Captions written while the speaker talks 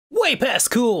way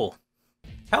past cool!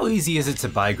 How easy is it to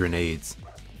buy grenades?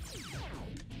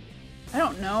 I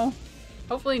don't know.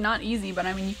 Hopefully not easy, but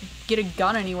I mean, you could get a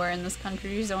gun anywhere in this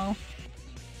country, so...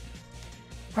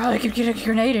 Probably could get a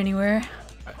grenade anywhere.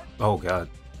 Oh god.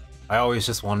 I always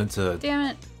just wanted to...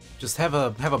 Damn it. Just have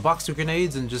a box of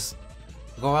grenades and just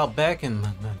go out back and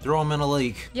throw them in a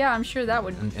lake. Yeah, I'm sure that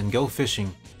would... And go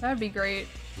fishing. That would be great.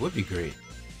 It would be great.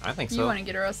 I think so. You wouldn't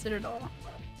get arrested at all.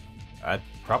 I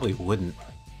probably wouldn't.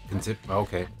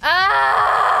 Okay.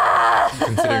 Ah!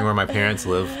 Considering where my parents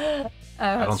live,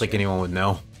 I don't think true. anyone would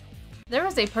know. There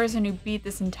was a person who beat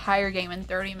this entire game in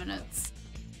 30 minutes.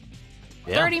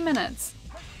 Yeah. 30 minutes.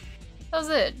 That was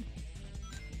it.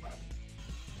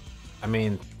 I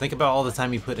mean, think about all the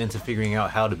time you put into figuring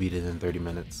out how to beat it in 30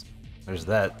 minutes. There's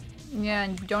that. Yeah,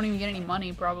 and you don't even get any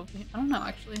money, probably. I don't know,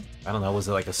 actually. I don't know, was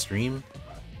it like a stream?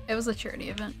 It was a charity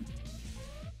event.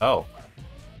 Oh.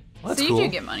 Well, that's so you cool. do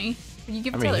get money. You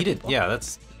give it I to mean, other he did. people. Yeah,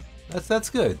 that's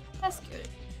good. That's good.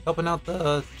 Helping out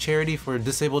the charity for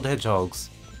disabled hedgehogs.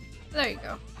 There you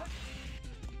go.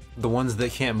 The ones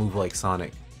that can't move like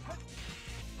Sonic.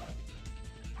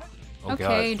 Oh,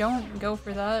 okay, God. don't go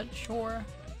for that. Sure.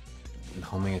 The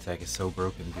homing attack is so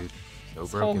broken, dude. So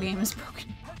This broken. whole game is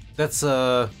broken. That's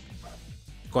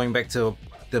going back to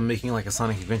them making like a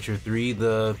Sonic Adventure 3.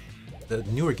 The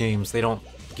newer games, they don't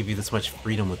give you this much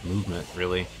freedom with movement,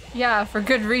 really. Yeah, for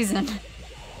good reason.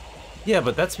 Yeah,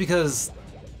 but that's because,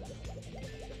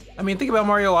 I mean, think about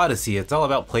Mario Odyssey. It's all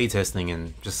about playtesting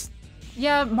and just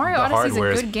Yeah, Mario The Odyssey's a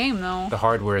hardware is- good game, though. the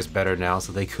hardware is better now,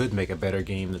 so they could make a better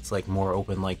game that's like more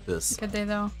open like this. Could they,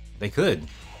 though? They could.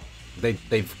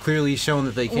 They've clearly shown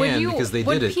that they can because they did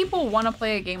Would it. people want to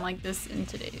play a game like this in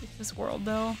this world,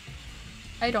 though?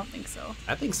 I don't think so.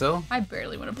 I think so. I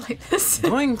barely want to play this.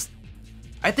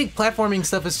 I think platforming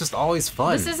stuff is just always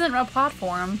fun. This isn't a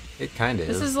platform. It kind of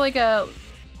is. This is like a...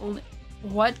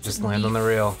 What Just land on the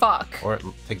rail. Fuck. Or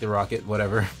take the rocket,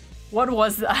 whatever. What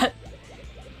was that?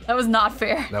 That was not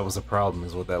fair. That was a problem,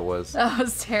 is what that was. That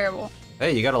was terrible.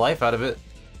 Hey, you got a life out of it,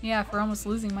 Yeah, for almost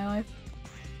losing my life.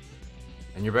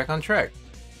 and you're back on track.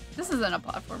 This isn't a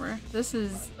platformer. This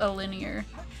is a linear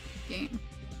game.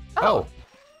 Oh.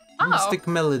 Oh. Mystic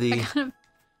Melody. I kind of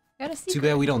got a secret. Too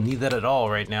bad we don't need that at all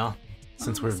right now,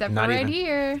 since we're Except not for right even.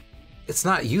 here. It's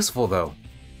not useful though.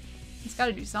 It's got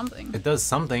to do something. It does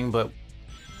something, but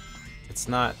it's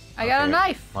not. I got a okay,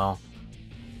 knife. Well,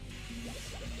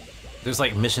 there's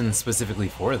like missions specifically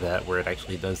for that where it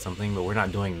actually does something, but we're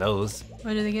not doing those.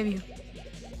 What did they give you?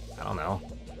 I don't know.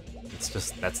 It's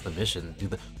just that's the mission.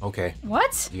 Okay.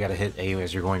 What? You gotta hit A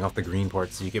as you're going off the green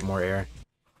part so you get more air.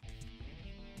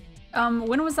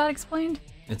 When was that explained?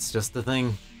 It's just the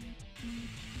thing.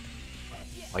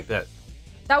 Like that.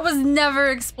 That was never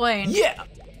explained. Yeah!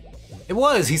 It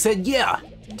was! He said yeah!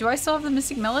 Do I still have the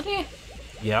Mystic Melody?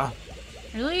 Yeah.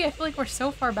 Really? I feel like we're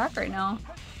so far back right now.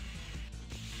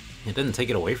 It didn't take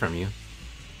it away from you.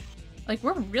 Like,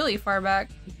 we're really far back.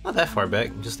 Not that far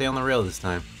back. Just stay on the rail this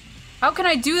time. How can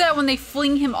I do that when they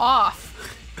fling him off?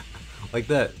 Like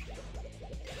that.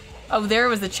 Oh, there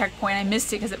was the checkpoint. I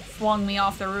missed it because it flung me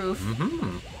off the roof.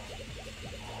 Mm-hmm.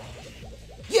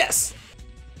 Yes!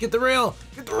 Get the rail!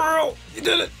 Get the rail! You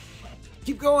did it!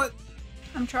 Keep going!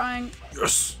 I'm trying.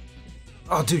 Yes!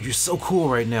 Oh, dude, you're so cool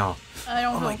right now. I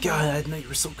don't Oh know. my god, I didn't know you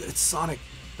were so good. It's Sonic.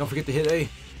 Don't forget to hit A.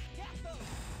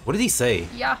 What did he say?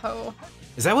 Yahoo.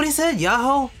 Is that what he said?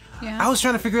 Yahoo? Yeah. I was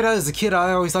trying to figure it out as a kid.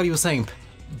 I always thought he was saying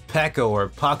Paco or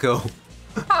Paco.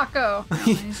 Paco. No,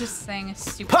 he's just saying a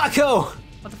stupid. Paco!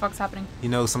 What the fuck's happening? You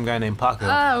know some guy named Paco.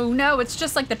 Oh no, it's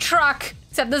just like the truck,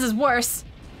 except this is worse.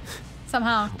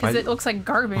 Somehow, because it looks like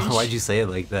garbage. Why'd you say it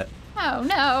like that? Oh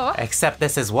no. Except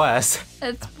this is worse.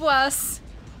 It's worse.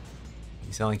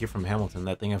 You sound like you're from Hamilton,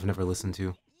 that thing I've never listened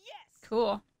to.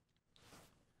 Cool.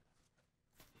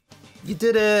 You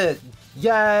did it!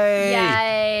 Yay!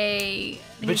 Yay!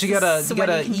 But you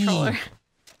gotta controller.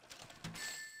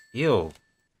 Ew.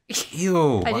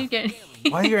 Ew. I did get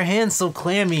Why are your hands so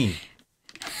clammy?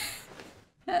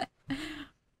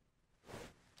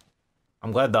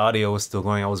 I'm glad the audio was still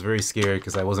going. I was very scared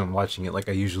because I wasn't watching it like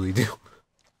I usually do.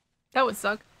 That would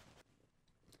suck.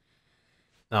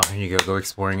 Oh, here you go. Go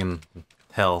exploring in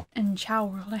hell. In Chow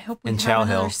World, I hope we In have Chow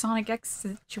another Hell. Sonic X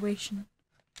situation.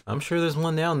 I'm sure there's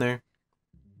one down there.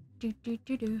 Do do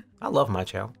do do. I love my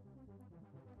chow.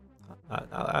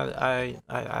 I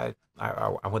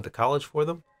went to college for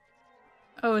them.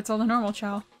 Oh, it's all the normal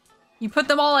Chow. You put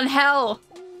them all in hell.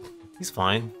 He's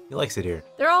fine. He likes it here.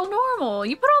 They're all normal.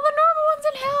 You put all the normal ones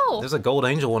in hell. There's a gold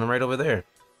angel one right over there.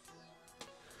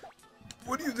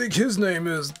 What do you think his name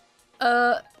is?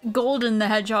 Golden the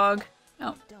Hedgehog.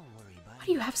 Oh. What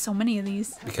do you have so many of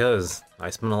these? Because I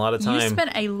spent a lot of time. You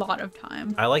spent a lot of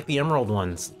time. I like the emerald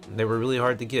ones. They were really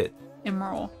hard to get.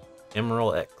 Emerald.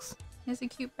 Emerald X. He has a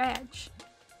cute badge.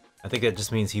 I think that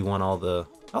just means he won all the...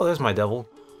 Oh, there's my devil.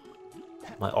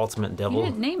 My ultimate devil. You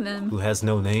didn't name them. Who has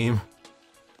no name.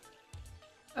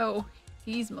 Oh,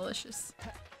 he's malicious.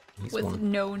 He's With one.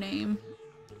 no name.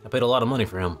 I paid a lot of money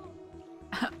for him.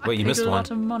 Wait, you missed a one. lot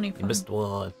of money for You missed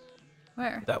one.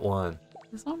 Where? That one.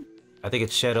 This one? I think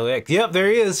it's Shadow X. Yep, there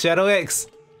he is, Shadow X.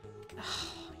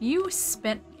 You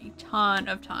spent a ton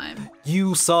of time.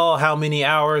 You saw how many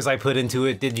hours I put into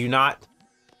it, did you not?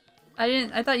 I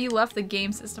didn't. I thought you left the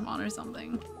game system on or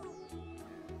something.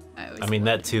 I mean,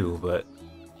 that too, but...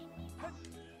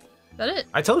 Is that it?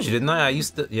 I told you, didn't I? I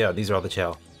used to... Yeah, these are all the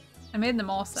Chow. I made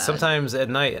them all sad. Sometimes at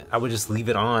night, I would just leave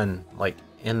it on, like,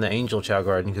 in the Angel Chow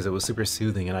Garden because it was super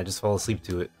soothing and I just fall asleep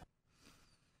to it.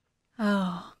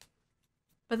 Oh.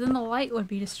 But then the light would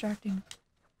be distracting.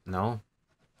 No.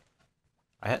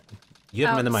 You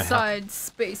haven't been to my house. Outside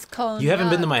space calling. You haven't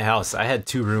been to my house. I had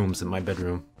 2 rooms in my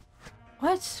bedroom.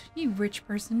 What? You rich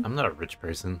person. I'm not a rich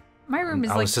person. My room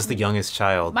is I was just the youngest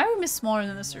child. My room is smaller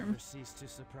than this room.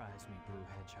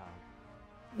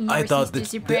 I thought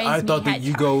that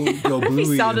you go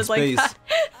bluey in space.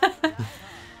 Like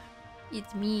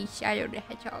it's me, Shadow the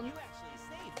Hedgehog.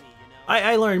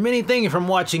 I learned many things from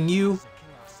watching you,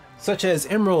 such as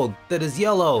emerald that is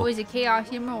yellow. It was a Chaos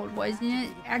Emerald, wasn't it?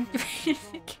 Activated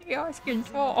the Chaos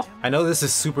Control. I know this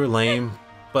is super lame,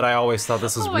 but I always thought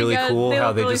this was really cool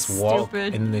how they just walk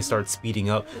and then they start speeding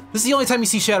up. This is the only time you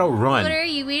see Shadow run. What are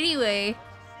you anyway?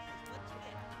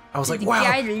 I was like, wow.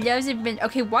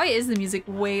 Okay, why is the music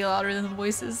way louder than the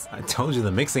voices? I told you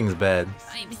the mixing's bad.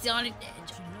 I'm Sonic the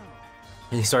Hedgehog.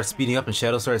 And he starts speeding up and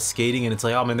Shadow starts skating and it's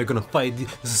like, oh man, they're gonna fight.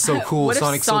 This is so cool. What if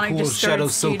Sonic's Sonic so cool. just started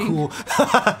Shadow's so skating? cool.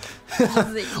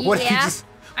 What if he just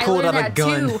pulled out a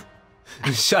gun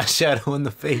and shot Shadow in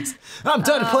the face? I'm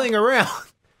done playing around.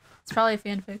 It's probably a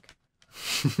fanfic.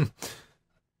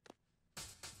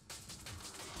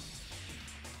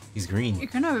 He's green. You're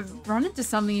gonna run into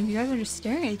something if you guys are just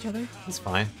staring at each other. That's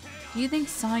fine. Do you think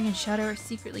Sonic and Shadow are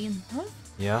secretly in love?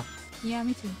 Yeah. Yeah,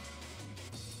 me too.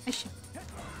 I should.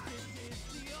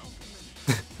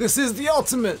 This is the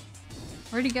ultimate.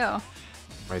 Where'd he go?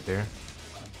 Right there.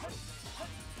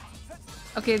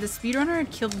 Okay, the speedrunner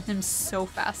killed him so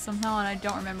fast somehow, and I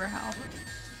don't remember how.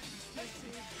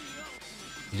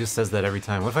 He just says that every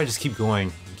time. What if I just keep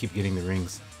going and keep getting the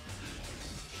rings?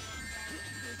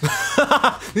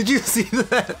 Did you see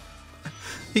that?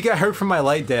 He got hurt from my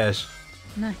light dash.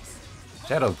 Nice.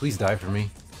 Shadow, please die for me.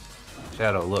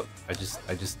 Shadow, look. I just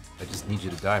need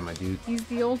you to die, my dude. He's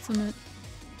the ultimate.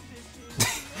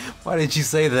 Why did you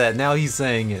say that? Now he's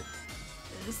saying it.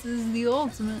 This is the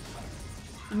ultimate.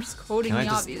 I'm just quoting the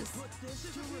obvious.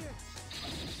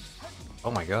 Oh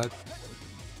my god.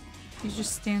 He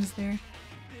just stands there.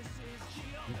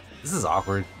 This is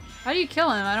awkward. How do you kill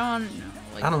him? I don't know.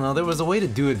 Like, I don't know. There was a way to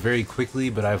do it very quickly,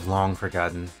 but I've long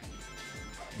forgotten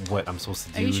what I'm supposed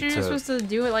to do. Are you sure you're supposed to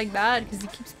do it like that? Because he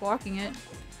keeps blocking it.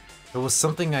 There was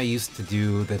something I used to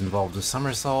do that involved a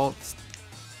somersault.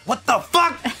 What the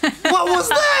fuck? What was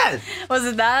that? Was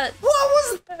it that? What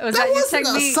was Was that? that your Wasn't a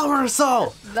technique?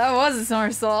 somersault. That was a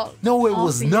somersault. No, it Off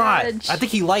was the not. edge. I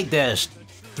think he light dashed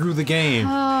through the game.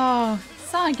 Oh,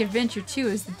 Sonic Adventure 2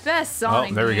 is the best Sonic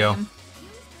game. Oh, there we go.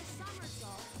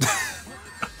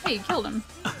 Hey, you killed him.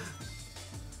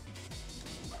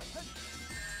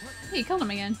 Hey, you killed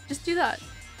him again. Just do that.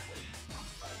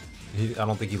 I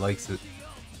don't think he likes it.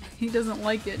 He doesn't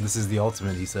like it. This is the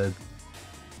ultimate, he said.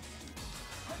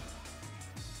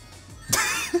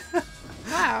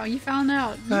 Wow, you found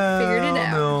out. You figured it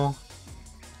out. No.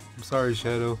 I'm sorry,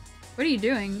 Shadow. What are you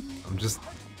doing? I'm just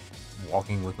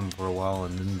walking with him for a while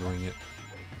and then doing it.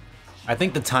 I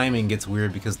think the timing gets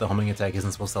weird because the homing attack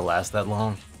isn't supposed to last that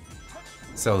long.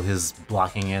 So his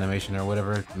blocking animation or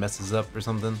whatever messes up or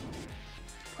something.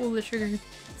 Pull the trigger,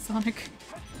 Sonic.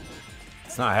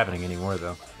 It's not happening anymore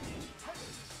though.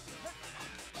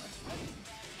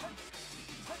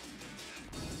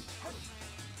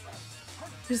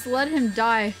 Just let him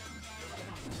die.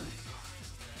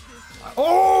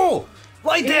 Oh!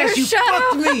 Light dash, you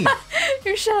fucked me!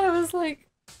 Your shadow is like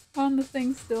on the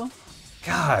thing still.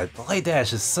 God, the light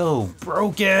dash is so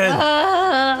broken.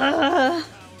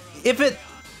 If it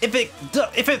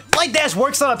light dash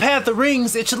works on a path of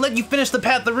rings, it should let you finish the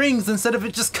path of rings instead of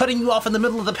it just cutting you off in the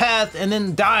middle of the path and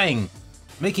then dying,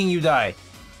 making you die.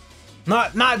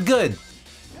 Not good.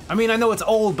 I mean, I know it's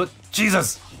old, but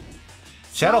Jesus.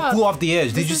 Shadow flew off the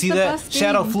edge. Did you see that?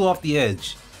 Shadow flew off the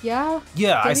edge. Yeah?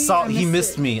 Yeah, I saw he missed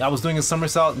missed it. me. I was doing a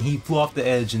somersault and he flew off the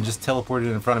edge and just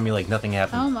teleported in front of me like nothing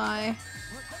happened. Oh my.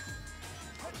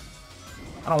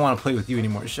 I don't want to play with you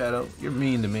anymore, Shadow. You're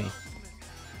mean to me.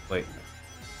 Wait.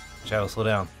 Shadow, slow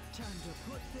down.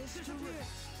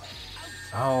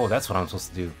 Oh, that's what I'm supposed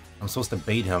to do. I'm supposed to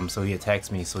bait him so he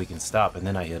attacks me so he can stop and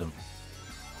then I hit him.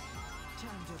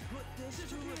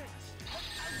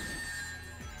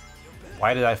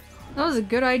 Why did I... That was a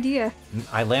good idea.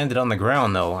 I landed on the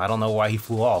ground though. I don't know why he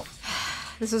flew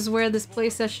off. This is where this play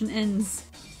session ends.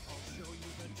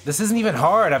 This isn't even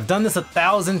hard. I've done this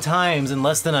 1,000 times in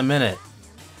less than a minute.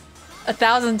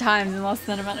 1,000 times in less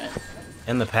than a minute.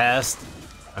 In the past.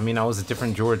 I mean, I was a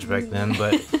different George back then,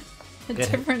 but... A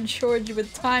different George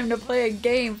with time to play a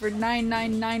game for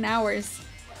 999 hours.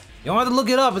 You don't have to look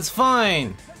it up. It's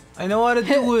fine. I know how to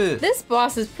do it. This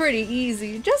boss is pretty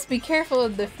easy. Just be careful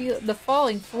of the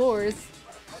falling floors.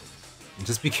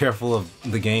 Just be careful of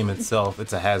the game itself.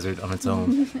 It's a hazard on its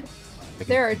own.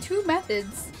 There are 2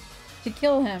 methods to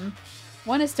kill him.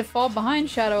 One is to fall behind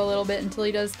Shadow a little bit until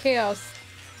he does chaos.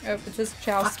 Oh, it says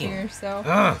chow spear, so.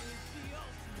 Ugh.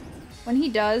 When he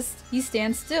does, he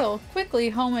stands still. Quickly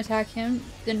home attack him,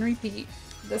 then repeat.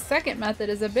 The second method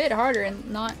is a bit harder and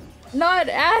not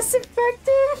as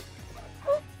effective.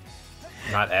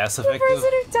 Not as The effective? person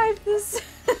who typed this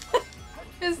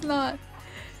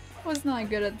was not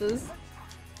good at this.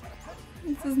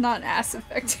 This is not as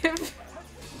effective.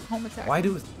 Home attack. Why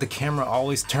do the camera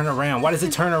always turn around? Why does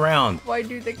it turn around? Why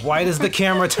Why does the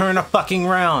camera turn a fucking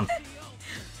round?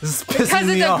 This is pissing Because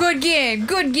me it's a off. good game.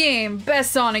 Good game.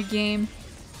 Best Sonic game.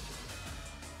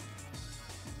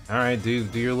 All right, do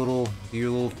your little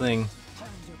thing.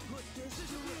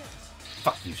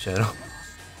 Fuck you, Shadow.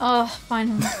 Oh,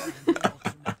 finally.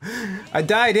 I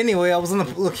died anyway. I was on the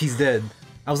look. He's dead.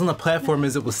 I was on the platform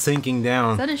as it was sinking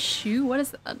down. Is that a shoe? What is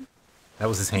that? That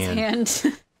was his hand.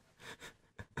 Hand.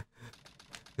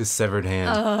 His severed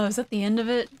hand. Oh, is that the end of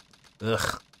it?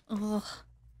 Ugh. Ugh.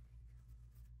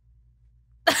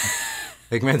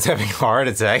 Eggman's having a heart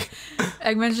attack.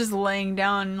 Eggman's just laying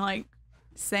down, like,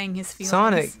 saying his feelings.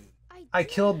 Sonic, I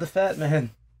killed the fat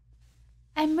man.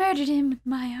 I murdered him with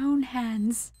my own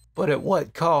hands. But at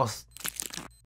what cost?